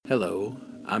Hello,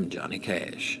 I'm Johnny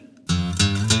Cash.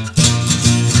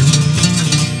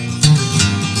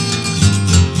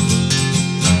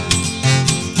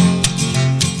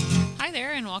 Hi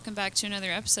there, and welcome back to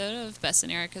another episode of Bess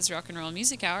and Erica's Rock and Roll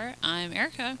Music Hour. I'm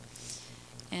Erica,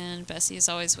 and Bessie is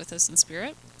always with us in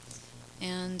spirit.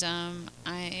 And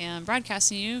I am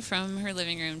broadcasting you from her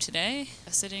living room today,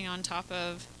 sitting on top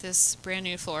of this brand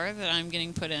new floor that I'm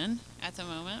getting put in at the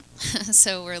moment.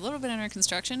 So we're a little bit under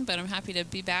construction, but I'm happy to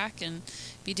be back and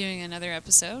be doing another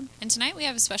episode. And tonight we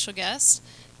have a special guest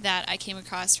that I came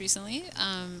across recently.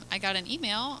 I got an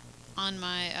email on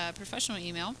my professional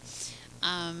email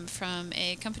from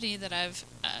a company that I've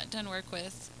done work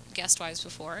with guest-wise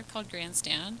before called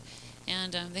Grandstand.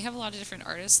 And they have a lot of different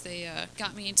artists. They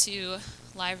got me to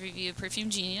live review Perfume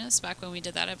Genius back when we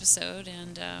did that episode.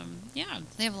 And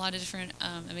they have a lot of different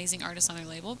amazing artists on their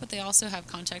label, but they also have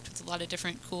contact with a lot of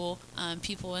different cool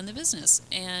people in the business.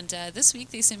 And this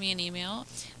week they sent me an email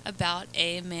about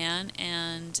a man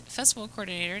and festival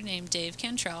coordinator named Dave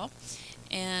Cantrell.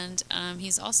 And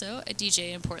he's also a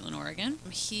DJ in Portland, Oregon.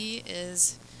 He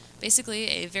is basically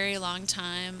a very long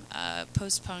time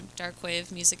post-punk dark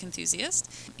wave music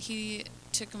enthusiast. He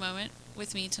took a moment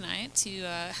with me tonight to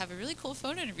have a really cool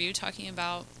phone interview talking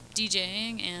about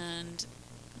DJing and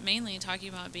mainly talking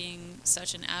about being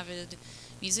such an avid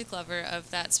music lover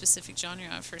of that specific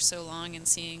genre for so long and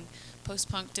seeing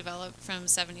post-punk develop from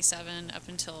 77 up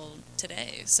until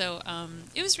today. So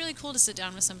it was really cool to sit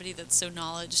down with somebody that's so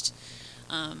knowledgeable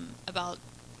about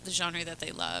the genre that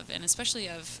they love, and especially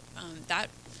of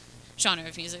that genre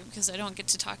of music, because I don't get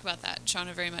to talk about that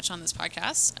genre very much on this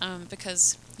podcast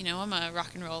because, I'm a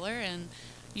rock and roller and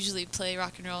usually play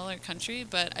rock and roll or country,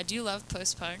 but I do love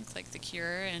post-punk like The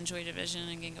Cure and Joy Division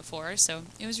and Gang of Four, so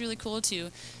it was really cool to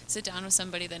sit down with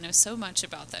somebody that knows so much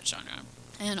about that genre.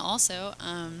 And also,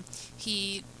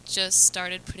 he just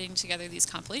started putting together these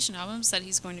compilation albums that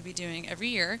he's going to be doing every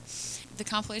year. The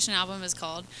compilation album is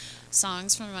called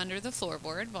Songs from Under the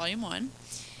Floorboard, Volume 1.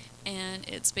 And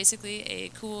it's basically a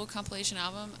cool compilation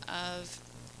album of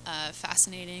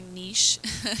fascinating niche,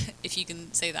 if you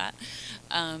can say that,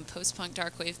 post-punk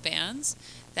dark wave bands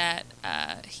that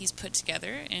he's put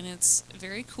together. And it's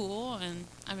very cool, and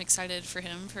I'm excited for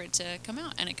it to come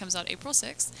out. And it comes out April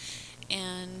 6th.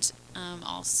 And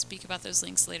I'll speak about those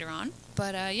links later on.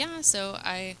 But so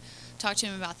I talked to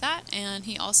him about that, and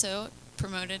he also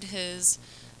promoted his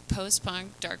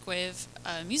post-punk dark wave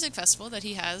music festival that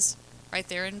he has right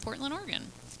there in Portland, Oregon.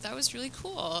 That was really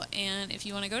cool. And if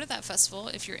you want to go to that festival,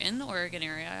 if you're in the Oregon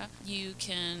area, you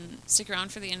can stick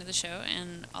around for the end of the show,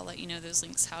 and I'll let you know those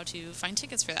links how to find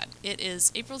tickets for that. It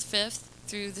is April 5th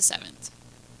through the 7th.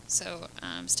 So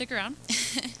stick around.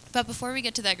 But before we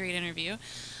get to that great interview,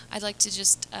 I'd like to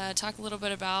just talk a little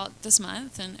bit about this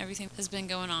month and everything that's been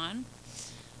going on.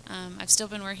 I've still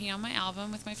been working on my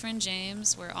album with my friend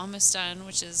James. We're almost done,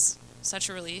 which is such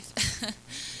a relief.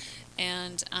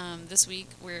 And this week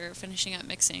we're finishing up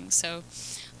mixing. So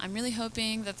I'm really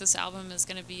hoping that this album is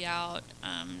going to be out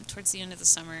towards the end of the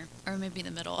summer, or maybe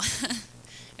the middle.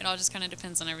 It all just kind of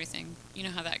depends on everything. You know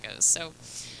how that goes. So,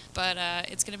 but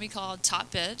it's going to be called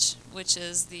Top Bitch, which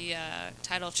is the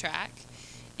title track.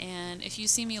 And if you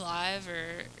see me live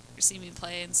or see me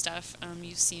play and stuff,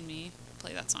 you've seen me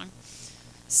play that song.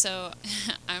 So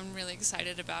I'm really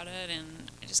excited about it,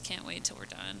 and I just can't wait till we're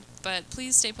done. But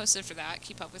please stay posted for that.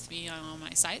 Keep up with me on all my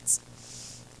sites.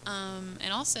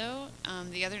 And also,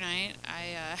 the other night,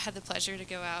 I had the pleasure to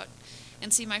go out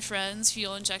and see my friends,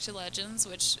 Fuel Injected Legends,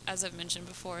 which, as I've mentioned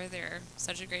before, they're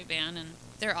such a great band, and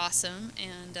they're awesome.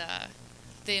 And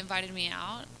they invited me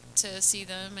out to see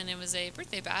them, and it was a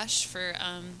birthday bash for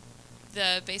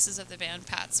the bassist of the band,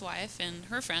 Pat's wife, and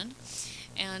her friend.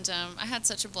 And I had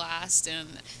such a blast,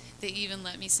 and they even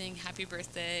let me sing Happy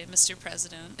Birthday, Mr.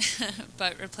 President,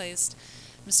 but replaced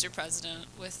Mr. President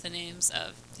with the names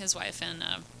of his wife and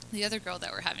the other girl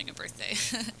that were having a birthday.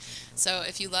 So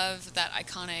if you love that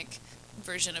iconic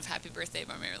version of Happy Birthday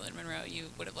by Marilyn Monroe, you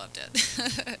would have loved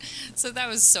it. So that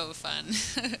was so fun.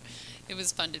 It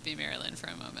was fun to be Marilyn for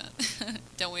a moment.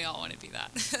 Don't we all want to be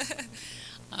that?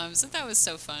 So that was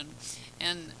so fun,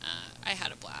 and I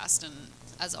had a blast, and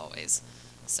as always.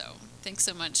 So thanks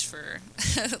so much for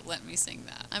letting me sing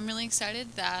that. I'm really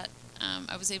excited that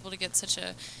I was able to get such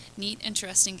a neat,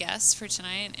 interesting guest for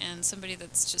tonight, and somebody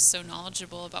that's just so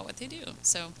knowledgeable about what they do.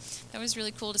 So that was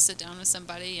really cool to sit down with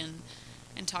somebody and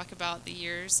talk about the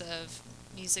years of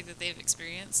music that they've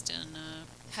experienced and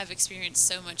have experienced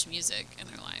so much music in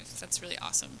their life. That's really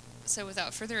awesome. So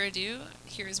without further ado,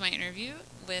 here is my interview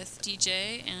with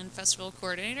DJ and festival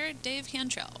coordinator Dave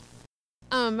Cantrell.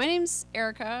 My name's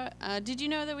Erica. Did you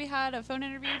know that we had a phone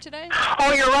interview today?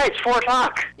 Oh, you're right. It's 4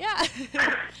 o'clock. Yeah.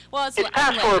 Well, It's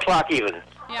past 4 o'clock even.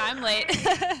 Yeah, I'm late.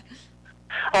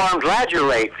 Oh, I'm glad you're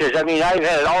late, because, I mean, I've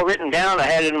had it all written down. I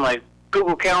had it in my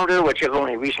Google Calendar, which I've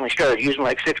only recently started using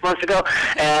like 6 months ago,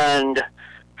 and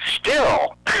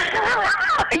still,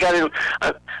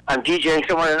 I'm DJing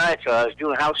somewhere tonight, so I was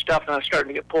doing house stuff, and I was starting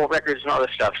to get pull records and all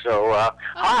this stuff, so,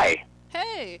 hi.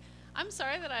 Hey, I'm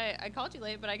sorry that I called you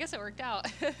late, but I guess it worked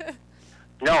out.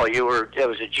 No, it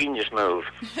was a genius move.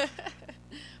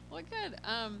 Well, good.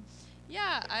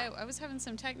 Yeah, I was having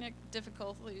some technical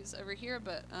difficulties over here,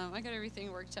 but I got everything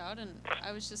worked out, and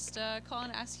I was just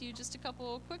calling to ask you just a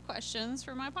couple quick questions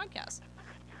for my podcast.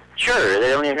 Sure, they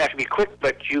don't even have to be quick,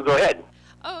 but you go ahead.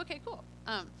 Oh, okay, cool.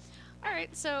 All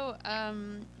right, so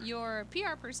your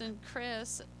PR person,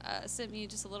 Chris, sent me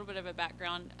just a little bit of a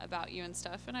background about you and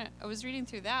stuff, and I was reading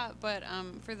through that, but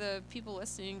for the people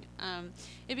listening,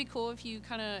 it'd be cool if you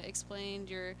kind of explained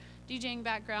your DJing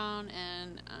background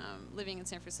and living in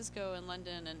San Francisco and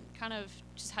London and kind of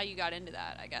just how you got into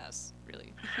that, I guess,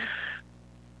 really.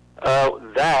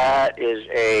 That is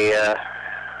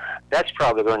that's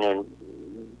probably going to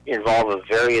involve a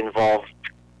very involved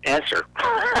answer.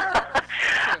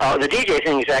 The DJ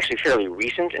thing is actually fairly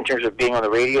recent in terms of being on the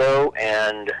radio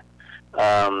and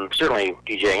certainly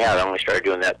DJing out. I only started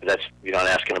doing that, but you're not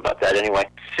asking about that anyway.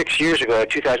 6 years ago,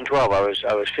 2012, I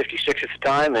was 56 at the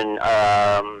time, and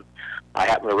I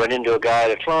happened to run into a guy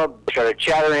at a club, started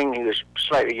chattering. He was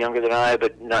slightly younger than I,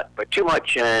 but not by too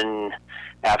much, and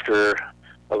after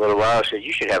a little while, I said,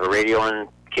 you should have a radio on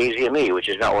KZME, which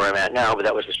is not where I'm at now, but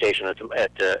that was the station at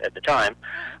the time.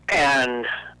 And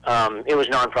it was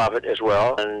nonprofit as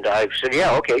well, and I said,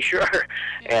 yeah, okay, sure.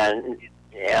 And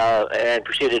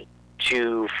proceeded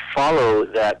to follow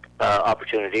that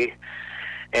opportunity,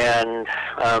 and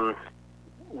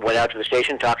went out to the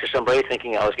station, talked to somebody,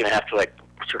 thinking I was going to have to like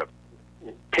sort of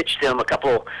pitch them a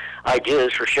couple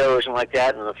ideas for shows and like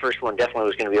that, and the first one definitely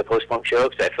was going to be a post-punk show,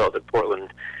 because I felt that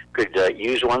Portland could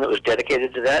use one that was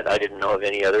dedicated to that. I didn't know of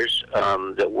any others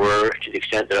that were to the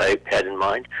extent that I had in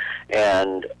mind,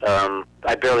 and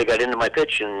I barely got into my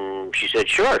pitch, and she said,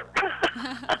 sure,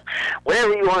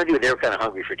 whatever you want to do. They were kind of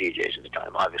hungry for DJs at the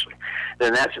time, obviously.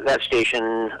 Then that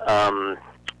station,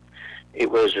 it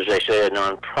was, as I say, a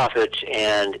nonprofit,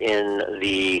 and in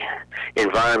the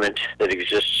environment that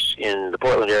exists in the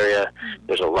Portland area,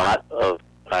 there's a lot of,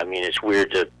 I mean, it's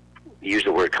weird to use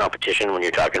the word competition when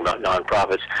you're talking about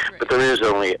nonprofits, but there is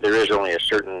only a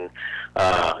certain,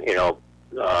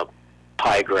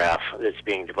 pie graph that's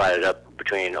being divided up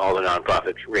between all the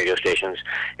nonprofit radio stations.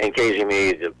 And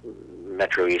KZME, the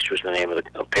Metro East was the name of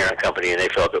the parent company, and they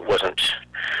felt it wasn't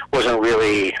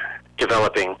really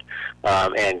developing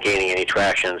and gaining any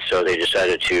traction, so they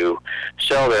decided to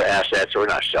sell their assets, or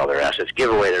not sell their assets,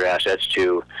 give away their assets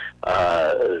to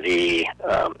the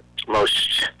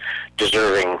most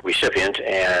deserving recipient,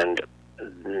 and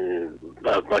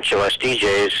a bunch of us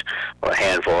DJs, or a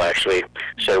handful actually,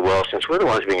 said, well, since we're the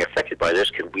ones being affected by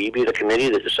this, could we be the committee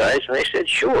that decides? And they said,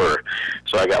 sure.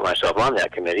 So I got myself on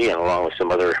that committee, and along with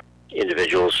some other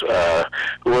individuals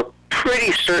who were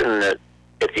pretty certain that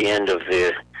at the end of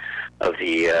the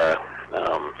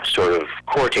sort of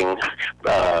courting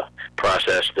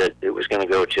process that it was going to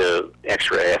go to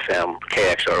X-Ray FM,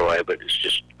 KXRY, but it's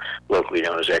just locally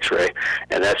known as X-Ray,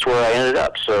 and that's where I ended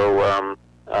up. So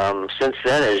since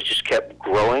then, it has just kept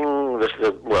growing,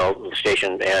 the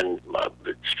station, and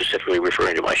specifically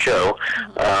referring to my show,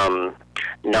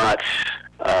 not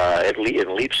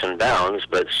in leaps and bounds,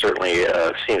 but certainly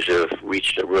seems to have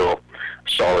reached a real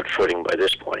solid footing by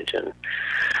this point, and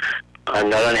I'm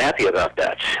not unhappy about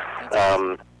that.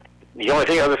 The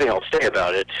other thing I'll say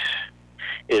about it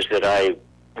is that I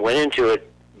went into it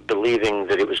believing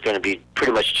that it was going to be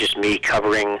pretty much just me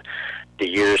covering the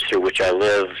years through which I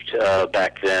lived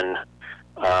back then.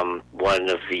 One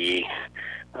of the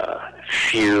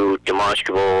few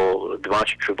demonstrative,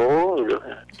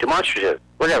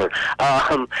 whatever,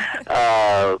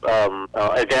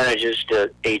 advantages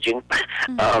to aging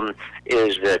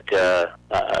is that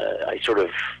I sort of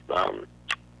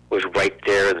was right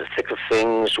there in the thick of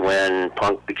things when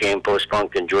punk became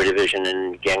post-punk, and Joy Division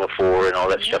and Gang of Four and all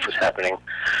that stuff was happening.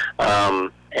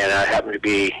 And I happened to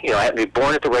be,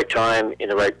 born at the right time in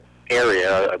the right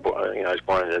area. I was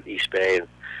born in the East Bay, and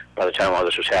by the time all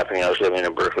this was happening, I was living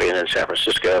in Berkeley and then San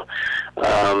Francisco.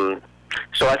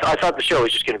 So I thought the show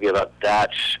was just going to be about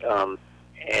that,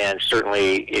 and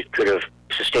certainly it could have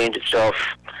sustained itself,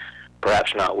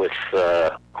 perhaps not with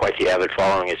quite the avid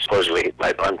following it supposedly,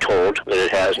 I'm told that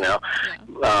it has now.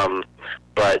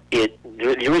 But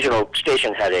the original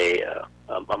station had a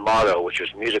a motto, which was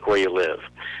 "Music Where You Live,"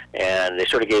 and they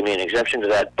sort of gave me an exemption to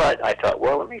that. But I thought,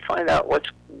 well, let me find out what's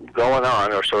going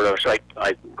on, or sort of. So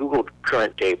I Googled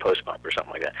current day post-punk or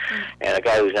something like that, and a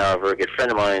guy who's now a very good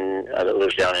friend of mine that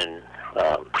lives down in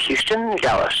Houston,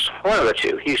 Dallas, one of the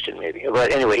two, Houston maybe.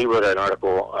 But anyway, he wrote an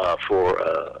article for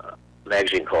a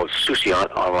magazine called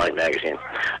Souciant Online Magazine.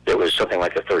 There was something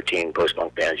like the 13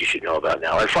 post-punk bands you should know about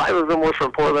now, and 5 of them were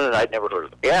from Portland, and I'd never heard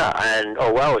of them. Yeah, and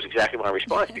oh wow, was exactly my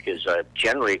response, because I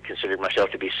generally considered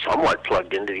myself to be somewhat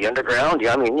plugged into the underground.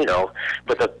 Yeah, I mean,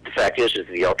 but the fact is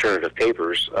the alternative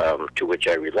papers on which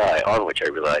I relied,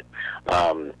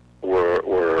 were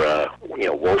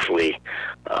woefully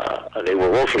they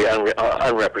were woefully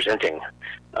unrepresenting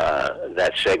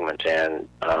that segment, and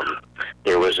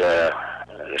there was an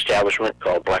establishment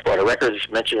called Blackwater Records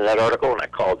mentioned in that article, and I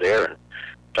called there and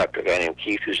talked to a guy named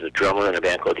Keith, who's the drummer in a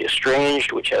band called The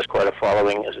Estranged, which has quite a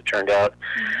following, as it turned out.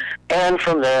 And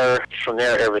from there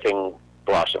everything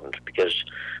blossomed, because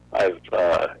I've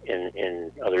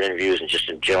in other interviews and just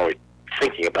in general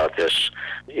thinking about this,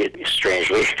 it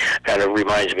strangely kind of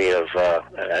reminds me of,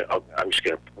 I'm just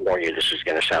going to warn you, this is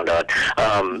going to sound odd,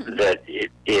 that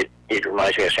it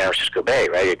reminds me of San Francisco Bay,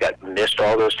 right? It got missed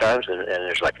all those times, and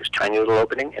there's like this tiny little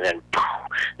opening, and then boom,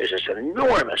 there's this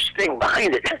enormous thing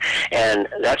behind it, and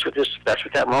that's what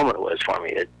that moment was for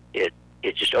me. It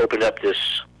just opened up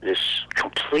this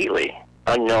completely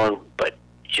unknown, but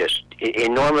just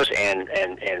enormous and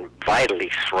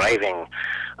vitally thriving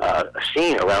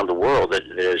scene around the world that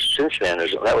is since then.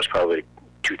 That was probably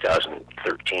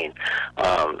 2013.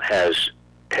 Has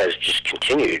just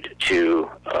continued to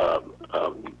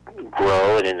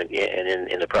grow, and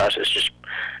in the process just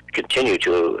continue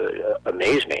to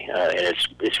amaze me, and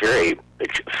it's very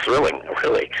thrilling.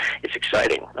 Really, it's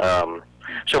exciting.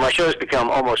 So my show has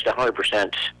become almost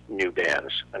 100% new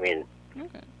bands. I'm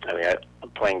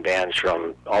playing bands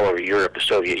from all over Europe, the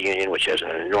Soviet Union, which has an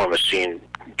enormous scene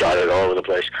dotted all over the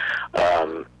place.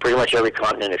 Pretty much every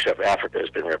continent except for Africa has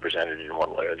been represented in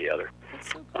one way or the other.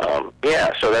 That's so cool.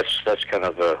 So that's kind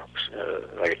of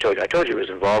like I told you it was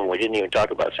involved, and we didn't even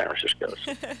talk about San Francisco.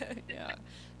 Yeah.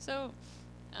 So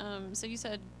you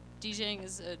said DJing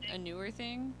is a newer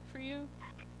thing for you?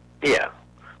 Yeah.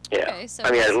 Okay, so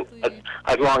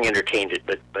I've long entertained it,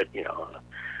 but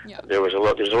yeah. there's a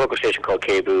local station called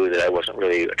KBOO that I wasn't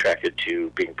really attracted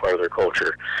to being part of their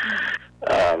culture.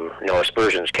 Noah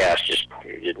Spurgeon's cast just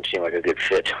didn't seem like a good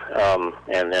fit.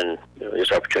 And then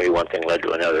this opportunity, one thing led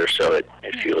to another, so it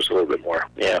feels a little bit more,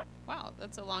 yeah. Wow,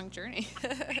 that's a long journey.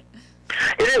 It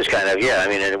is kind of, yeah.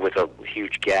 And with a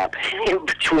huge gap in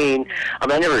between.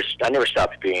 I never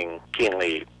stopped being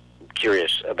keenly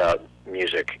curious about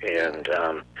music and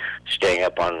staying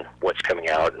up on what's coming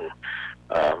out, and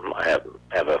I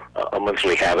have a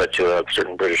monthly habit to a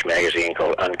certain British magazine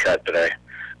called Uncut that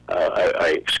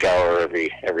I scour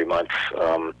every month,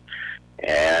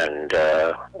 and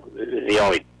the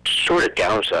only sort of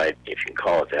downside, if you can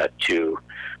call it that, to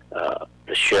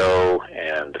the show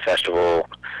and the festival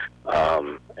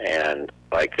and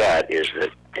like that is that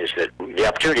the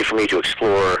opportunity for me to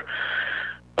explore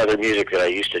other music that I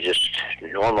used to just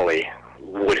normally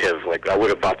would have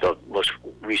bought the most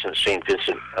recent St.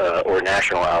 Vincent or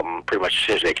National album pretty much as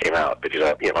soon as they came out, because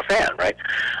I'm a fan, right?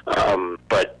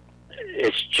 But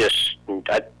it's just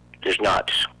there's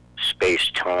not space,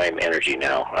 time, energy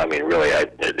now. Really, I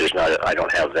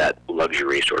don't have that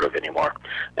luxury sort of anymore,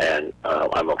 and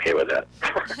I'm okay with that.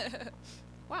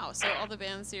 Wow, so all the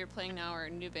bands that you're playing now are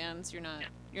new bands. You're not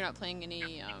playing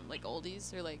any like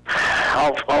oldies or like.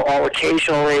 I'll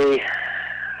occasionally.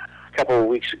 A couple of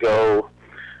weeks ago,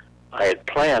 I had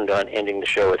planned on ending the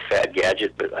show with Fad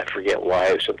Gadget, but I forget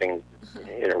why. Something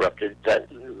interrupted that,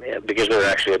 because they're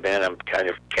actually a band I'm kind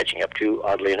of catching up to,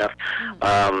 oddly enough.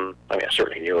 I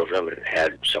certainly knew of them and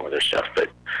had some of their stuff, but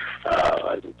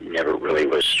I never really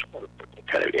was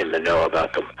kind of in the know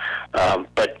about them.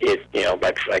 But it,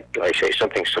 like I say,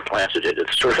 something supplanted it at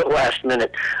the sort of last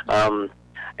minute. And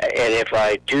if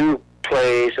I do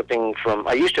play something from,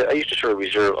 I used to sort of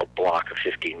reserve a block of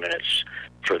 15 minutes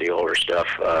for the older stuff,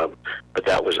 but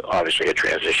that was obviously a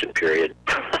transition period.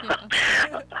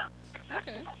 Yeah.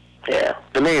 Okay. Yeah,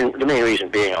 the main reason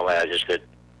being all that is that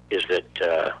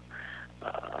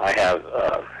I have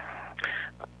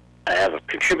a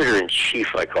contributor in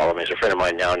chief, I call him. He's a friend of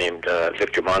mine now named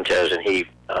Victor Montez, and he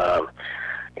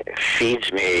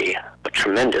feeds me a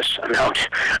tremendous amount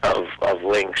of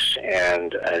links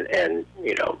and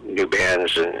new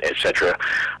bands and etc.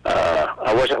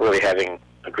 I wasn't really having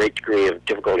a great degree of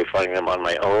difficulty finding them on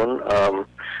my own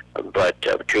but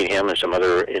between him and some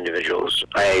other individuals,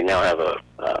 I now have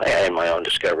and my own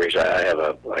discoveries. I have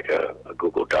a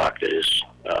Google Doc that is,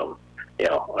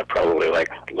 I probably like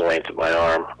the length of my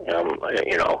arm. I don't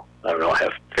know, I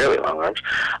have fairly long arms.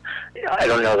 I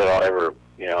don't know that I'll ever,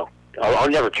 I'll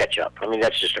never catch up. I mean,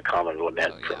 that's just a common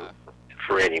lament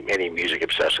for any music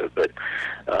obsessive, but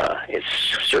it's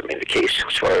certainly the case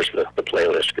as far as the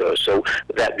playlist goes. So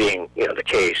that being, the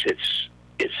case,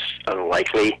 it's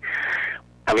unlikely.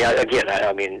 I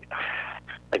mean,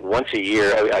 like once a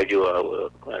year, I do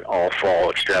an all-fall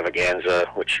extravaganza,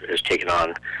 which has taken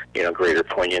on, greater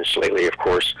poignance lately, of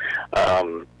course.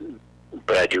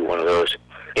 But I do one of those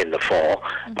in the fall.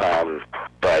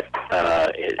 But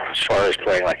as far as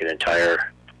playing like an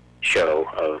entire show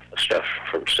of stuff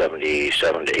from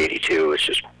 77 to 82,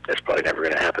 that's probably never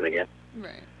going to happen again.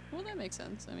 Right. Well, that makes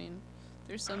sense. I mean,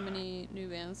 there's so many new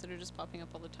bands that are just popping up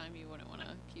all the time. You wouldn't want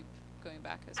to keep going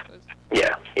back, I suppose.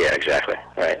 Yeah, exactly.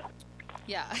 Right.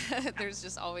 Yeah, there's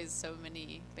just always so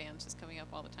many bands just coming up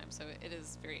all the time, so it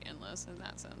is very endless in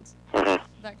that sense. Mm-hmm.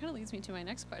 That kind of leads me to my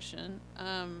next question.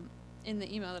 In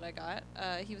the email that I got,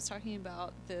 he was talking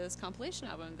about this compilation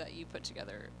album that you put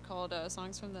together called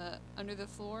Songs from the Under the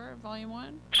Floor, Volume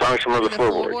 1? Songs from Under the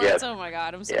Floorboards, yeah. Oh my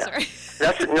God, I'm so sorry.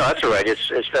 That's all right. That's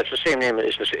the same name.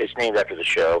 It's named after the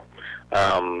show.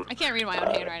 I can't read my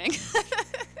own handwriting.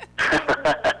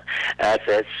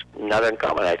 That's not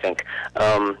uncommon, I think.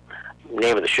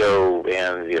 Name of the show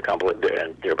and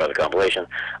thereby the compilation.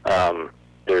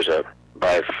 There's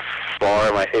by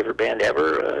far my favorite band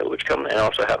ever, which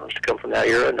also happens to come from that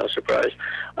era, no surprise,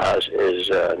 is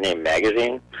named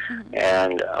Magazine. Mm-hmm.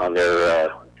 And on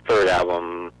their third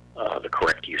album, The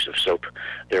Correct Use of Soap,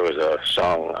 there was a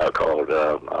song called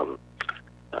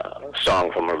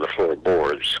Song from Under the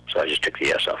Floorboards. So I just took the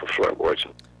S off of floorboards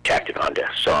and tacked it onto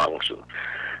songs,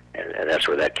 and that's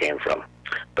where that came from.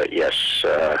 But yes,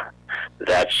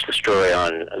 that's the story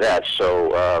on that.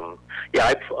 So,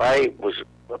 I was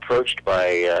approached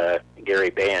by Gary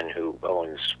Bain, who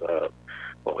owns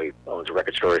he owns a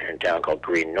record store here in town called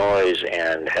Green Noise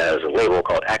and has a label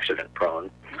called Accident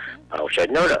Prone, which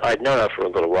I'd known of for a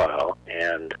little while,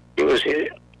 and it was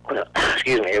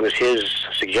his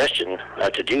suggestion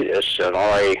to do this, and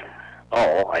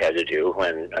all I had to do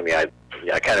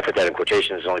I kind of put that in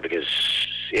quotations only because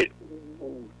it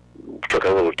took a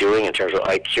little doing in terms of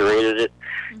I curated it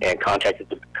and contacted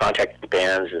the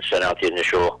bands and sent out the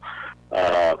initial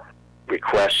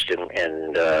request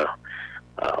and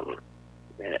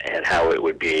how it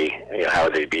would be, how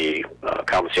they'd be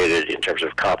compensated in terms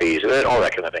of copies and all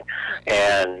that kind of thing.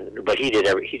 But he did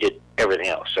everything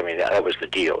else. I mean, that was the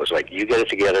deal. It was like, you get it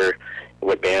together,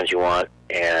 what bands you want,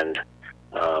 and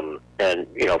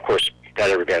of course, not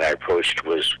every band I approached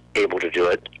was able to do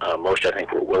it. Most, I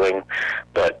think, were willing,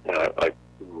 but like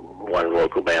one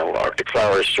local band, Arctic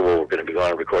Flowers, so we're going to be going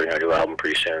and recording our new album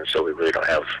pretty soon, so we really don't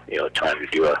have time to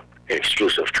do an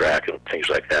exclusive track and things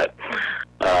like that.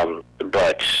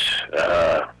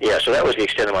 So that was the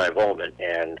extent of my involvement,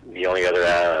 and the only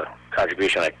other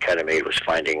contribution I kind of made was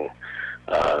finding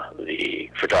the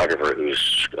photographer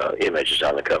whose image is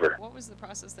on the cover. What was the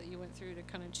process that you went through to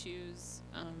kind of choose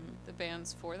the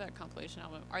bands for that compilation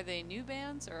album? Are they new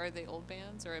bands, or are they old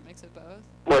bands, or a mix of both?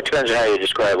 Well, it depends on how you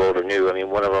describe old or new. I mean,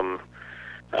 one of them,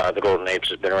 the Golden Apes,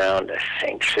 has been around, I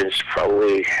think, since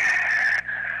probably,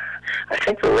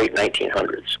 the late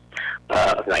 1900s.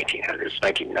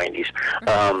 1990s.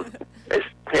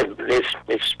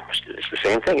 It's the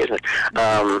same thing, isn't it?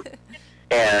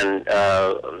 And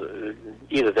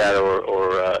either that or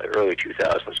early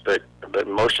 2000s, but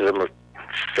most of them are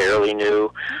fairly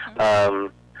new,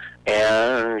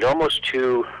 and almost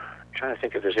I'm trying to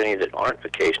think if there's any that aren't the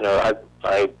case. No,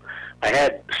 I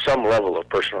had some level of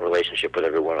personal relationship with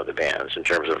every one of the bands in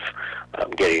terms of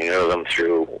getting to know them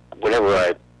through whenever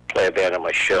I play a band on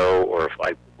my show, or if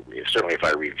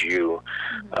I review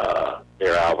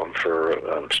their album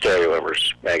for Stereo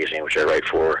Embers magazine, which I write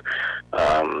for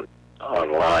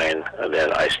online, and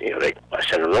then I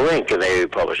send them the link and they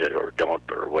publish it or don't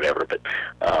or whatever. But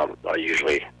I'm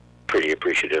usually pretty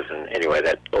appreciative, and anyway,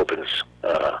 that opens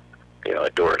a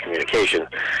door of communication.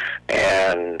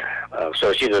 And so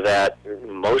it's either that,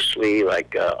 mostly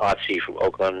like Otzi from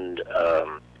Oakland.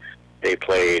 They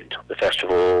played the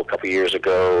festival a couple years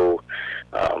ago.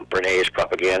 Brene's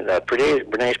Propaganda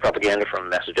from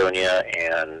Macedonia,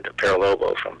 and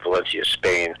Paralobo from Valencia,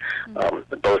 Spain.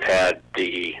 Both had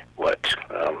the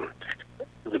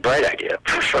bright idea,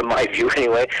 from my view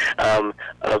anyway,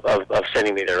 of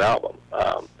sending me their album,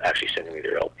 actually sending me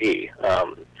their LP.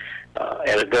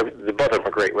 And both of them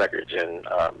are great records, and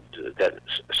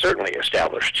certainly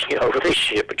established, a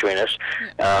relationship between us.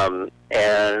 Yeah.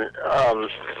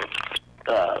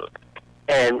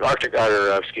 And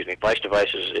Vice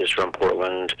Device is from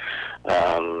Portland.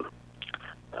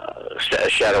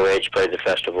 Shadow Age played the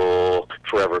festival.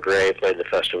 Forever Grey played the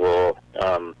festival.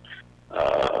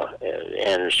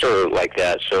 And sort of like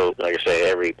that. So, like I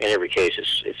say, in every case,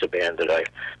 it's a band that I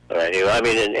knew. I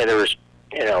mean, and there was,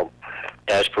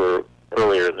 as per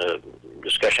earlier in the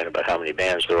discussion about how many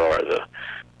bands there are,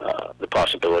 the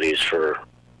possibilities for,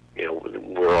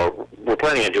 we're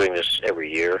planning on doing this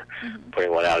every year,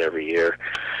 putting one out every year,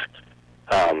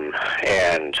 and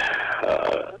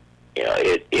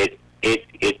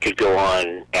it could go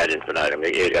on ad infinitum.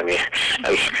 If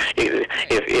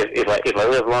I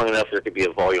live long enough, there could be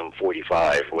a volume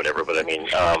 45 or whatever. But I mean,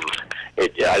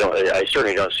 I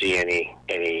certainly don't see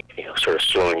any sort of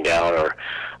slowing down or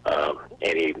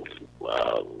any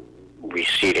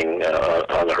receding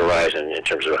on the horizon in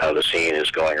terms of how the scene is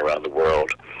going around the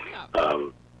world.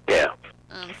 Yeah.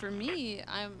 For me,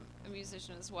 I'm a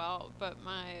musician as well, but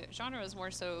my genre is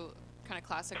more so kind of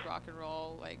classic rock and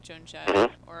roll, like Joan Jett,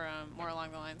 or more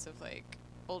along the lines of like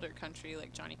older country,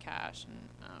 like Johnny Cash and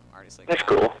artists like That's that.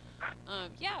 cool.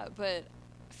 Yeah, but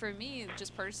for me,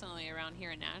 just personally around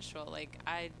here in Nashville, like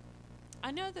I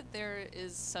know that there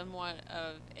is somewhat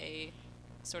of a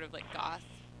sort of like goth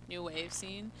new wave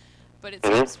scene, but it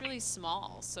seems really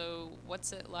small. So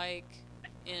what's it like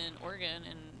in Oregon,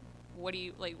 and what do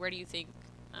you like? Where do you think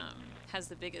has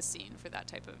the biggest scene for that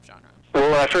type of genre? Well,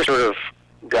 when I first sort of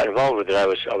got involved with it, I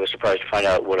was surprised to find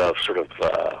out what a sort of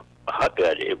a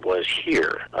hotbed it was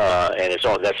here, and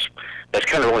that's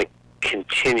kind of only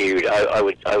continued. I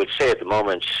would say at the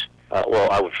moment.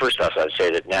 I'd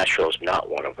say that Nashville is not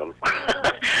one of them.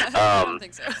 I don't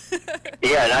think so.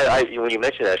 Yeah, and I when you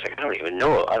mentioned that, I was like, I don't even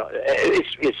know.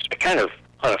 It's kind of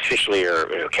unofficially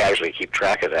or casually keep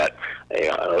track of that. In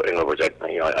other words, I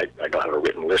don't have a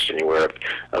written list anywhere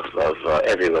of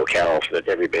every locale that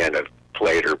every band I've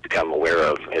played or become aware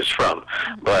of is from.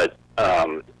 But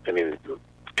I mean,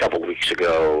 a couple of weeks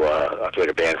ago, I played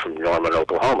a band from Norman,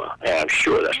 Oklahoma, and I'm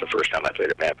sure that's the first time I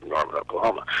played a band from Norman,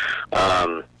 Oklahoma.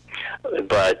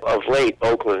 But of late,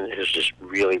 Oakland has just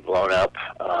really blown up.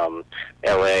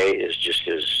 L.A. is just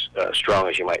as strong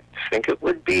as you might think it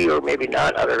would be, or maybe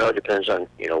not. I don't know. It depends on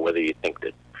whether you think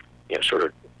that sort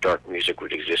of dark music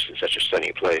would exist in such a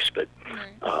sunny place. But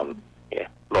yeah,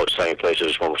 most sunny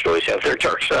places almost always have their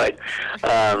dark side.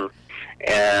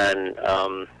 And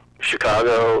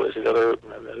Chicago is another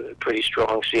pretty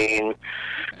strong scene.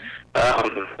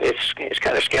 It's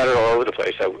kind of scattered all over the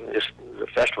place. The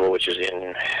festival, which is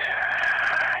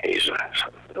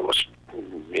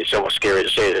it's almost scary to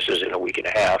say this is in a week and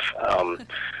a half.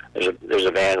 There's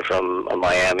a band from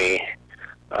Miami.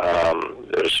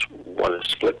 There's one that's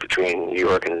split between New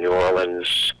York and New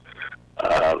Orleans.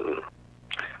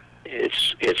 It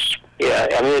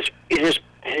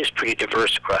is pretty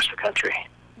diverse across the country.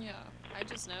 Yeah, I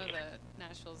just know that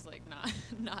Nashville's like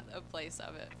not a place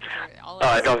of it.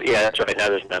 Yeah, that's right. Now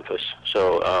there's Memphis,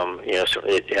 so so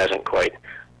it hasn't quite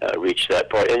reached that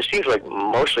point. And it seems like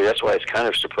mostly that's why it's kind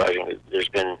of surprising that there's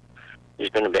been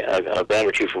a band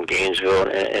or two from Gainesville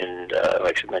and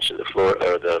like I mentioned,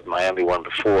 the Miami one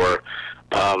before.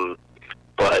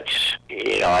 But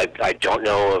I don't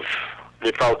know of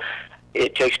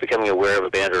it takes becoming aware of a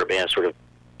band or a band sort of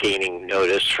gaining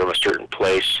notice from a certain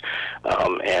place,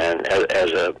 and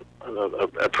as a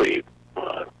pretty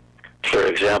clear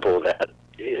example of that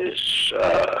is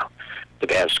the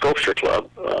band Sculpture Club,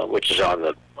 which is on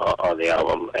the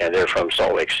album, and they're from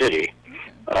Salt Lake City.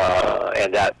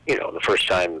 And that, the first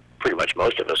time pretty much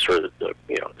most of us heard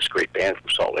this great band from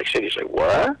Salt Lake City, it's like,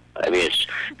 what? I mean, it's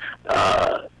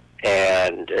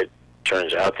and it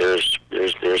turns out there's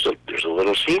a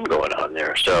little scene going on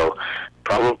there. So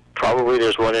probably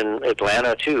there's one in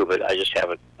Atlanta too, but I just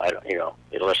haven't.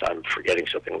 Unless I'm forgetting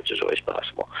something, which is always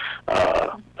possible.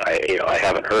 I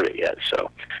haven't heard it yet. So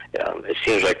it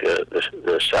seems like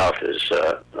the South is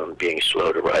being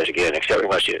slow to rise again, except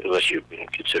unless you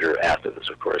consider Athens,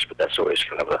 of course. But that's always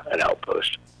kind of an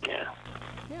outpost. Yeah.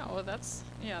 Yeah. Well, that's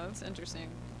interesting.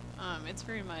 It's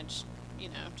very much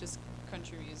just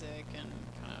country music and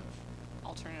kind of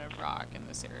alternative rock in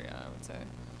this area, I would say.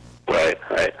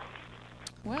 Right.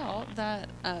 Well, that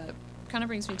kind of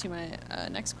brings me to my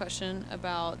next question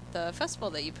about the festival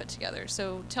that you put together.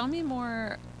 So tell me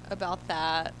more about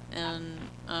that, and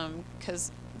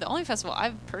because the only festival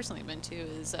I've personally been to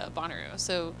is Bonnaroo.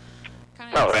 So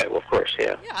kind of. Oh, right. Well, of course,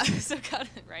 yeah. Yeah. So kind of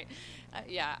right.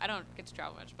 Yeah, I don't get to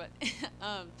travel much, but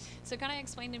so kind of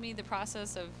explain to me the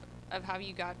process of of how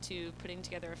you got to putting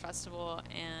together a festival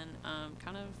and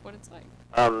kind of what it's like?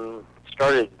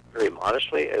 Started very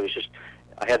modestly. It was just,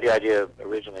 I had the idea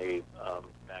originally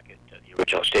back at the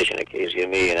original station at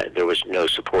KZME, and there was no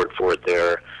support for it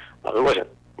there. There wasn't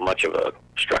much of a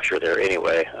structure there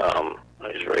anyway.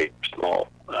 It was a very small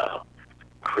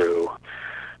crew,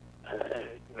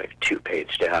 like 2 paid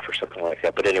staff or something like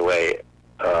that. But anyway,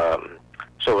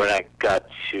 so when I got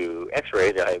to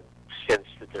X-Ray, I sensed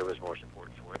that there was more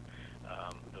support for it.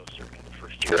 Though certainly the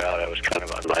first year out, I was kind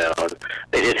of on my own.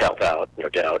 They did help out, no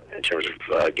doubt, in terms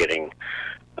of getting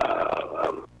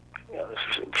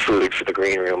food for the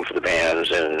green room for the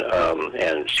bands,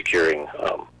 and securing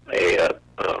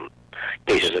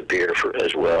cases of beer for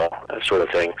as well, that sort of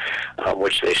thing,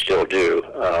 which they still do.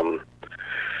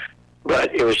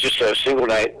 But it was just a single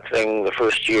night thing. The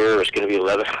first year it was going to be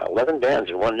 11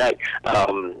 bands in one night,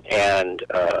 and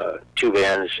 2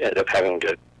 bands ended up having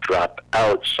to drop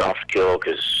out, Soft Kill,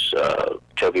 because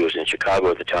Toby was in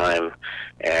Chicago at the time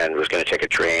and was going to take a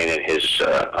train, and his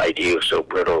ID was so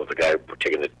brittle, the guy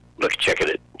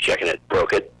checking it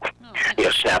broke it.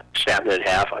 Snapping it in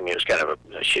half. I mean, it was kind of a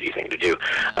shitty thing to do.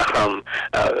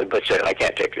 But said, I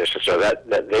can't take this. And so that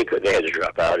they had to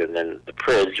drop out. And then the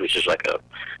Prids, which is like a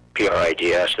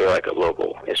PRIDS, they're like a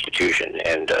local institution,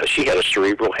 and she had a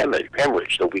cerebral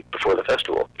hemorrhage the week before the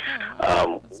festival,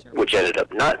 which ended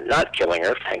up not killing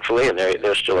her, thankfully, and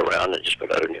they're still around and just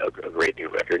put out a great new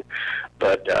record.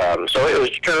 But so it was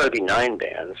turned out to be 9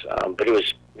 bands, but it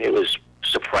was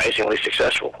surprisingly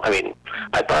successful. I mean,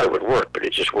 I thought it would work, but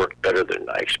it just worked better than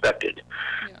I expected.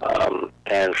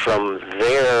 And from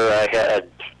there, I had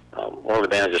one of the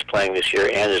bands is playing this year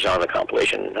and is on the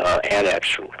compilation, Annex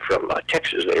from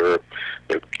Texas. They're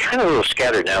kind of a little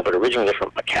scattered now, but originally they're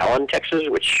from McAllen, Texas,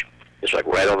 which is like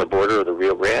right on the border of the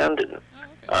Rio Grande,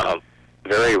 and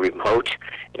very remote.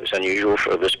 It was unusual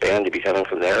for this band to be coming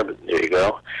from there, but there you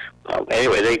go.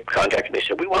 Anyway, they contacted me and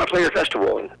said, "We want to play your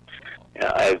festival." And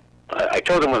I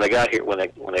told them when they got here, when they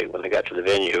got to the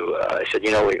venue, I said,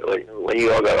 when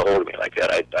you all got a hold of me like that,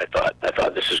 I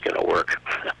thought this is going to work.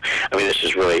 I mean, this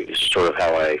is sort of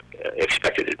how I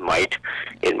expected it might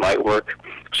work.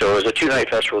 So it was a 2-night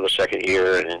festival the second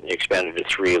year, and expanded to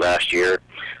 3 last year.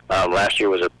 Last year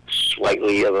was a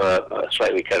slightly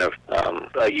kind of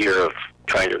a year of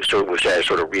trying to sort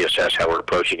of reassess how we're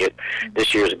approaching it.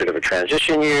 This year is a bit of a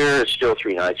transition year. It's still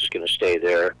 3 nights. It's going to stay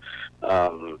there.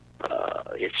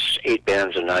 It's 8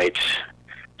 bands a night,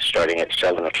 starting at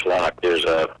 7 o'clock. There's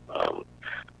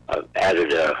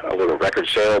added a little record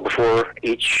sale before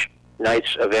each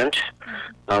night's event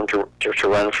to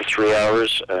run for 3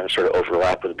 hours, sort of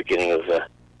overlap with the beginning of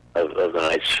the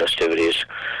night's festivities.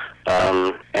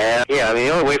 And yeah, I mean,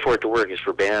 the only way for it to work is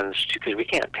for bands because we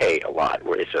can't pay a lot.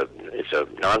 It's a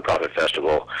nonprofit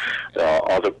festival.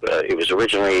 It was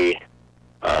originally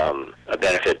a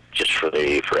benefit just for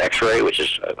X-Ray, which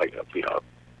is like a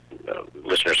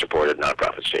listener-supported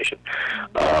nonprofit station,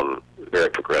 very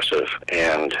progressive,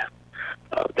 and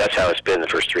that's how it's been the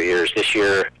first 3 years. This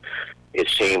year, it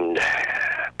seemed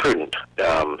prudent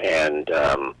and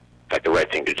in fact the right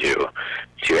thing to do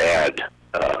to add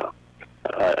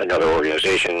another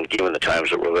organization, given the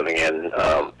times that we're living in.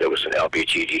 There was an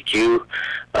LGBTQ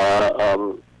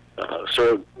sort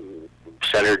of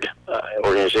centered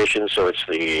organization, so it's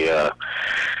the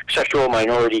Sexual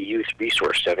Minority Youth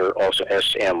Resource Center, also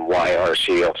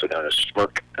SMYRC, also known as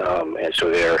SMYRC, and so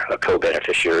they're a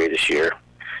co-beneficiary this year.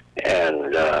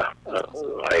 And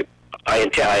I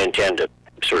intend to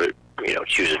sort of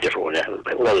choose a different one,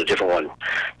 let a different one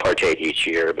partake each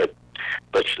year. But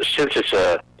since it's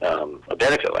a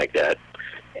benefit like that,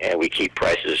 and we keep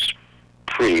prices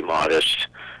pretty modest,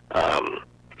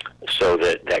 so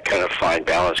that kind of fine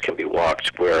balance can be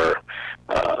walked, where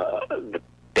the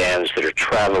bands that are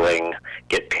traveling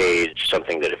get paid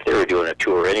something that if they were doing a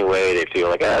tour anyway, they feel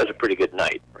like, it was a pretty good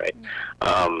night, right?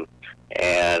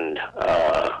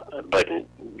 But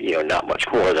not much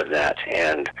more than that.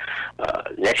 And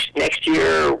next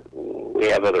year we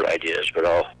have other ideas, but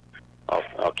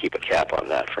I'll keep a cap on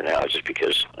that for now, just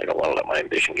because I don't want to let my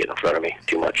ambition get in front of me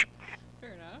too much.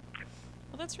 Fair enough.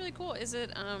 Well, that's really cool. Is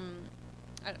it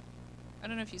I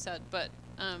don't know if you said, but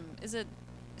is it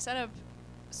set up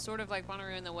sort of like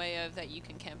Bonnaroo in the way of that you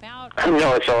can camp out?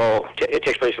 No, it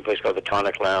takes place at a place called the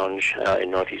Tonic Lounge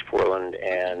in Northeast Portland,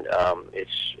 and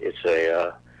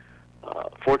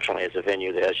fortunately it's a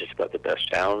venue that has just about the best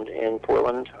sound in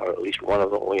Portland, or at least one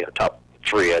of the top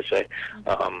 3, I'd say,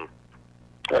 on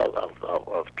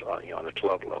the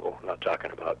club level. I'm not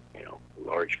talking about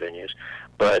large venues,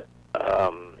 but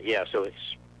yeah, so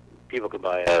it's people can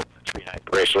buy a 3-night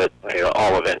bracelet,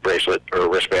 all event bracelet or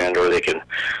wristband, or they can,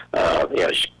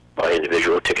 just buy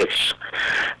individual tickets.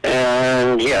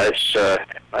 And yeah, it's.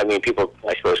 I mean, people,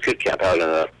 I suppose, could camp out in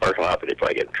the parking lot, but they'd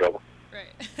probably get in trouble.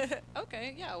 Right.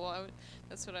 Okay. Yeah. Well,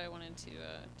 that's what I wanted to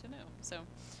know. So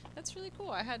that's really cool.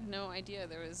 I had no idea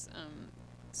there was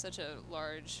such a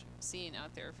large scene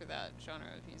out there for that genre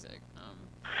of music.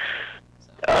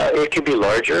 It could be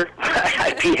larger.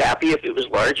 I'd be happy if it was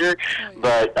larger,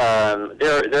 but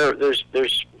there's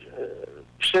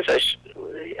since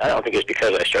I don't think it's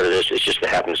because I started this. It's just that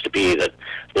happens to be that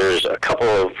there's a couple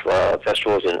of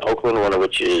festivals in Oakland, one of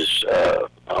which is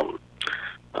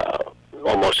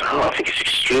almost, I think it's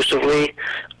exclusively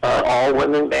all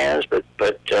women bands, but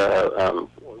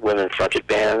women-fronted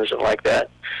bands and like that.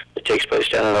 It takes place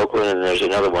down in Oakland, and there's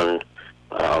another one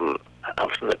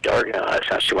out in the dark. No, that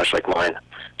sounds too much like mine.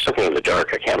 Something in the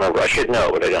dark. I can't remember. I should know,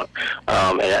 but I don't.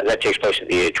 And that takes place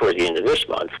towards the end of this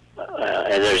month.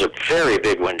 And there's a very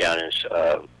big one down in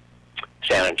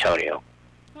San Antonio.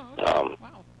 Wow.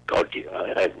 Called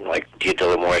like Dia de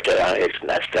la Muerte.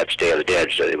 That's Day of the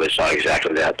Dead. So it's not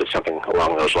exactly that, but something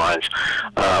along those lines.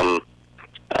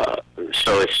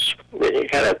 So it's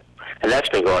kind of, and that's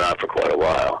been going on for quite a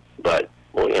while. But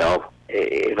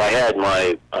if I had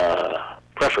my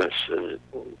preference,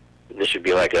 this would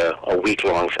be like a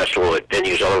week-long festival at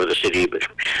venues all over the city. But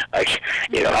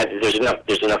there's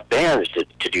enough bands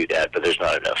to do that, but there's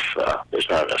not enough.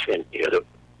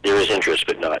 There is interest,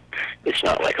 but it's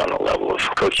not like on the level of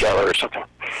Coachella or something.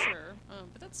 Sure,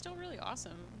 but that's still really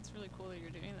awesome. It's really cool that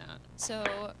you're doing that. So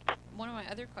one of my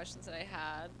other questions that I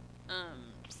had,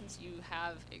 since you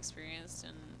have experienced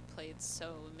and played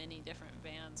so many different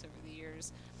bands over the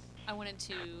years, I wanted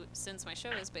to, since my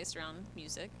show is based around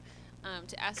music,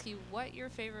 to ask you what your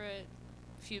favorite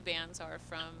few bands are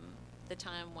from the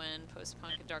time when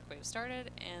post-punk and darkwave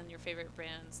started, and your favorite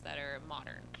bands that are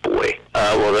modern. Boy,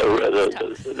 well,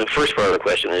 the first part of the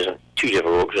question isn't too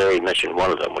difficult because I already mentioned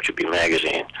one of them, which would be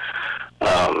Magazine,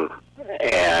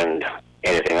 and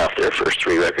anything off their first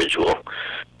 3 records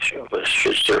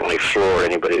should certainly floor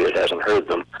anybody that hasn't heard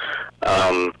them.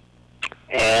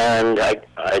 And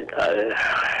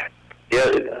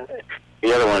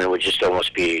the other one would just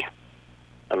almost be.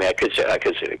 I mean, I could say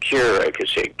The Cure, I could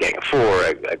say Gang of Four,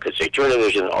 I could say Joy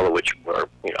Division, all of which are,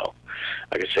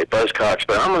 I could say Buzzcocks,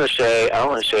 but I want to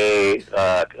say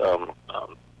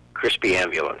Crispy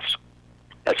Ambulance.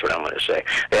 That's what I'm going to say.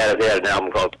 They had an album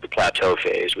called The Plateau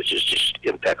Phase, which is just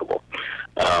impeccable,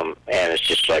 and it's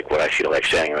just like what I feel like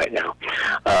saying right now.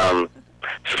 As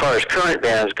far as current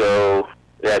bands go,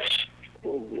 that's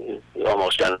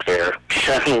almost unfair.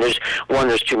 I mean,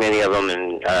 there's too many of them,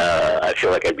 and I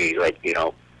feel like I'd be like,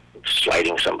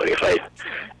 slighting somebody if I,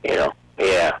 yeah.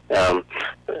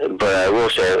 But I will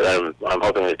say I'm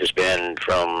hoping that this band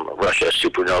from Russia,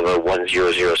 Supernova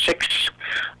 1006,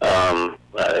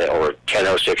 or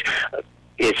 1006,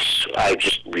 I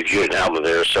just reviewed an album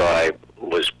there, so I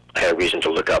had a reason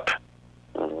to look up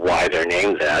why they're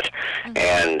named that,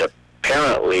 and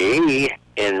apparently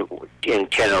in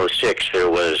 1006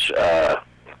 there was a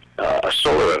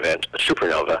solar event, a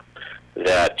supernova,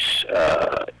 that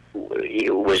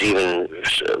was even,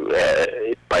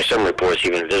 by some reports,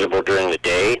 even visible during the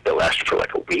day, that lasted for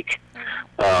like a week.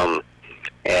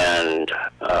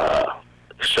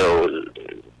 So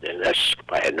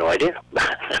I had no idea.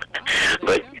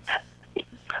 But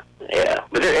yeah,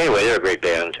 but they're a great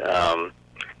band.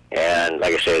 And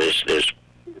like I say, there's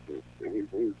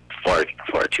far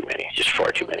too many, just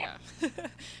far too many. Yeah.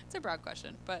 It's a broad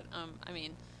question, but I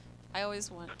mean, I always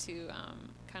want to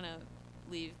kind of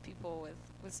leave people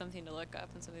with something to look up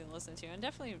and something to listen to, and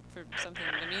definitely for something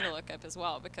to me to look up as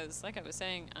well, because like I was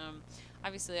saying,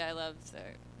 obviously I love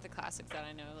the classics that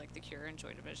I know, like The Cure and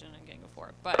Joy Division and Gang of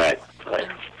Four, but right.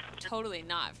 I'm totally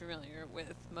not familiar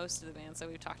with most of the bands that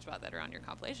we've talked about that are on your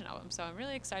compilation album, so I'm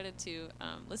really excited to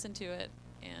listen to it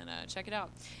and check it out.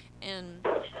 And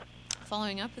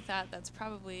following up with that, that's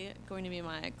probably going to be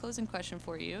my closing question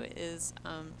for you is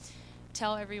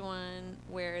tell everyone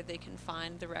where they can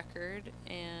find the record,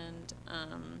 and I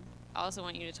also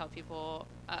want you to tell people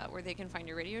where they can find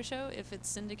your radio show if it's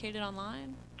syndicated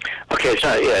online. Okay,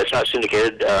 it's not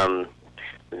syndicated.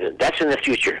 That's in the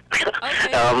future.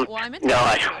 Okay. Well, I meant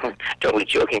I'm totally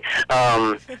joking. The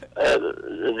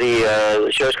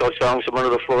show is called Songs from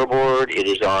Under the Floorboard. It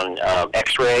is on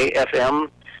X-Ray FM,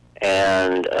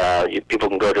 and people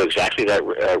can go to exactly that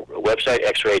website,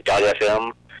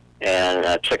 xray.fm,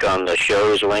 and click on the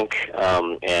shows link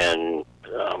and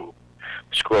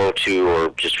scroll to or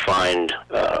just find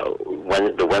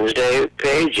the Wednesday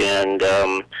page, and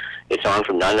it's on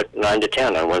from 9 to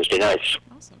 10 on Wednesday nights.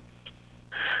 Awesome.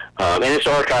 And it's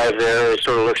archived there. It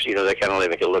sort of looks, they kind of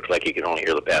make it look like you can only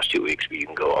hear the past 2 weeks, but you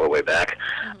can go all the way back,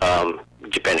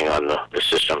 depending on the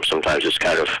system. Sometimes it's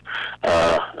kind of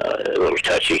a little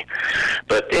touchy.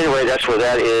 But anyway, that's where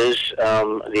that is.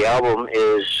 The album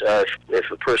is,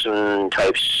 if a person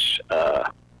types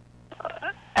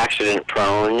accident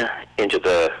prone into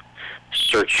the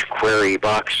search query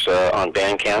box on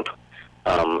Bandcamp,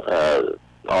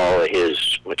 all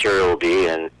his material will be,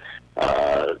 and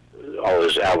all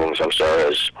his albums,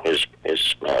 his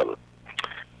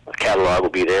catalog will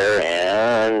be there,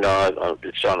 and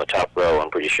it's on the top row, I'm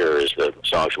pretty sure, is the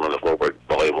songs from the Forward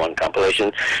Volume 1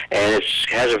 compilation, and it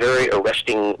has a very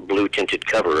arresting blue-tinted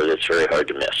cover that's very hard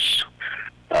to miss.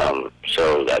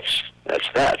 So that's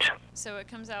that. So it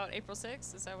comes out April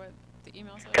 6th? Is that what the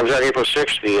email says? Comes out April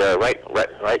 6th, the right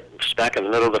smack in the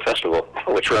middle of the festival,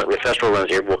 the festival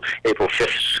runs April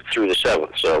 5th through the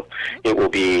 7th. So it will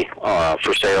be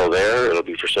for sale there. It'll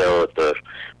be for sale at those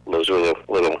little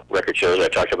record shows I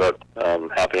talked about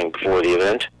happening before the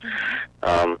event.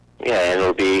 And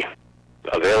it'll be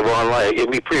available online. It'll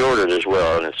be pre-ordered as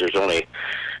well, and it's only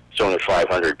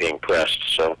 500 being pressed.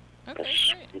 So okay,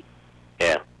 great.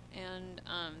 Yeah. And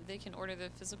they can order the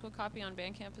physical copy on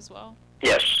Bandcamp as well?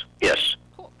 Yes.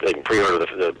 Cool. They can pre-order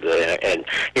and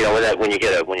when you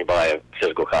buy a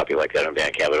physical copy like that on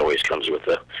Bandcamp, it always comes with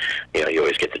you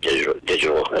always get the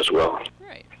digital as well.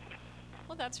 Right.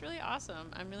 Well, that's really awesome.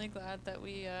 I'm really glad that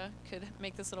we could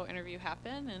make this little interview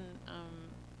happen, and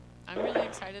I'm really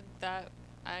excited that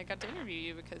I got to interview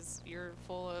you because you're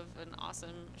full of an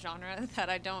awesome genre that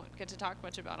I don't get to talk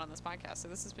much about on this podcast. So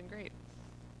this has been great.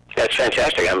 That's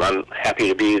fantastic. I'm happy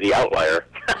to be the outlier.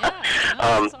 Yeah,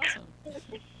 that's awesome.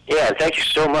 Yeah, and thank you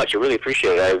so much. I really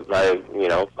appreciate it.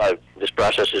 This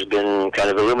process has been kind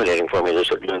of illuminating for me.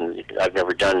 I've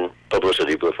never done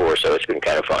publicity before, so it's been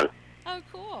kind of fun. Oh,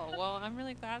 cool. Well, I'm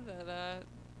really glad that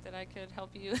I could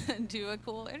help you do a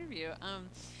cool interview.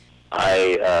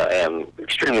 I am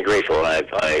extremely grateful, and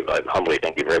I humbly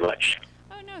thank you very much.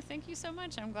 Oh, no, thank you so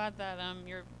much. I'm glad that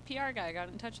your PR guy got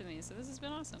in touch with me, so this has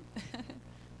been awesome.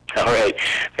 All right.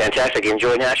 Fantastic.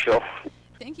 Enjoy Nashville.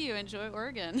 Thank you. Enjoy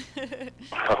Oregon.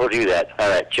 I'll do that. All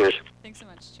right. Cheers. Thanks so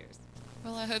much. Cheers.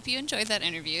 Well, I hope you enjoyed that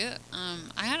interview.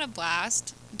 I had a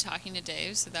blast talking to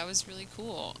Dave, so that was really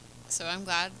cool. So I'm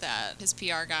glad that his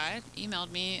PR guy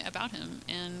emailed me about him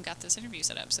and got this interview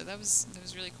set up. So that was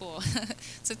really cool.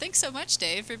 So thanks so much,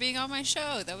 Dave, for being on my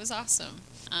show. That was awesome.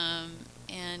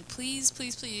 And please,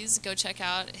 please, please go check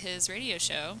out his radio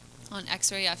show on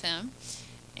X-Ray FM.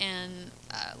 And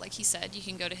like he said, you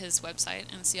can go to his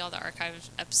website and see all the archived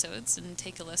episodes and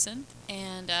take a listen.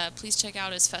 And please check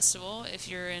out his festival if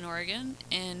you're in Oregon.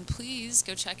 And please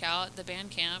go check out the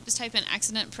Bandcamp. Just type in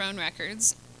Accident Prone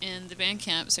Records in the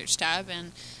Bandcamp search tab,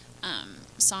 and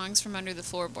Songs from Under the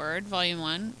Floorboard Volume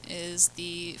 1 is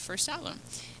the first album.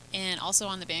 And also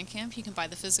on the Bandcamp, you can buy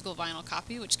the physical vinyl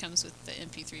copy, which comes with the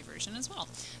MP3 version as well.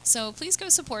 So please go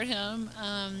support him.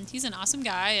 He's an awesome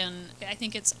guy, and I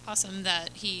think it's awesome that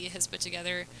he has put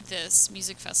together this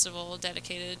music festival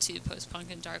dedicated to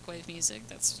post-punk and dark wave music.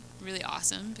 That's really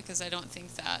awesome, because I don't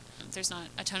think that there's not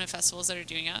a ton of festivals that are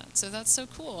doing it. So that's so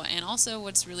cool. And also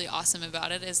what's really awesome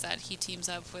about it is that he teams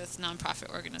up with nonprofit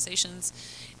organizations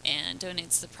and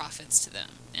donates the profits to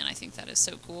them. And I think that is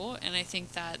so cool. And I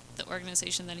think that the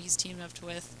organization that he's teamed up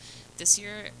with this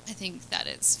year, I think that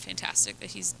it's fantastic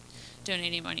that he's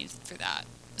donating money for that,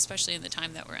 especially in the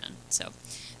time that we're in. So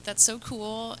that's so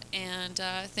cool. And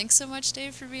thanks so much,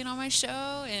 Dave, for being on my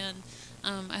show. And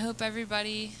I hope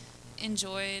everybody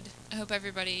enjoyed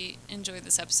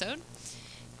this episode.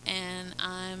 And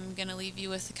I'm going to leave you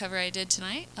with the cover I did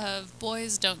tonight of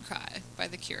Boys Don't Cry by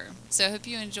The Cure. So I hope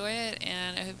you enjoy it,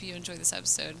 and I hope you enjoy this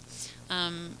episode.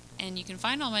 And you can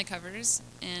find all my covers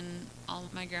and all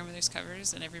my grandmother's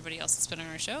covers and everybody else that's been on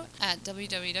our show at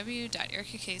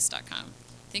www.ericacase.com.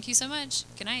 Thank you so much.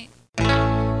 Good night.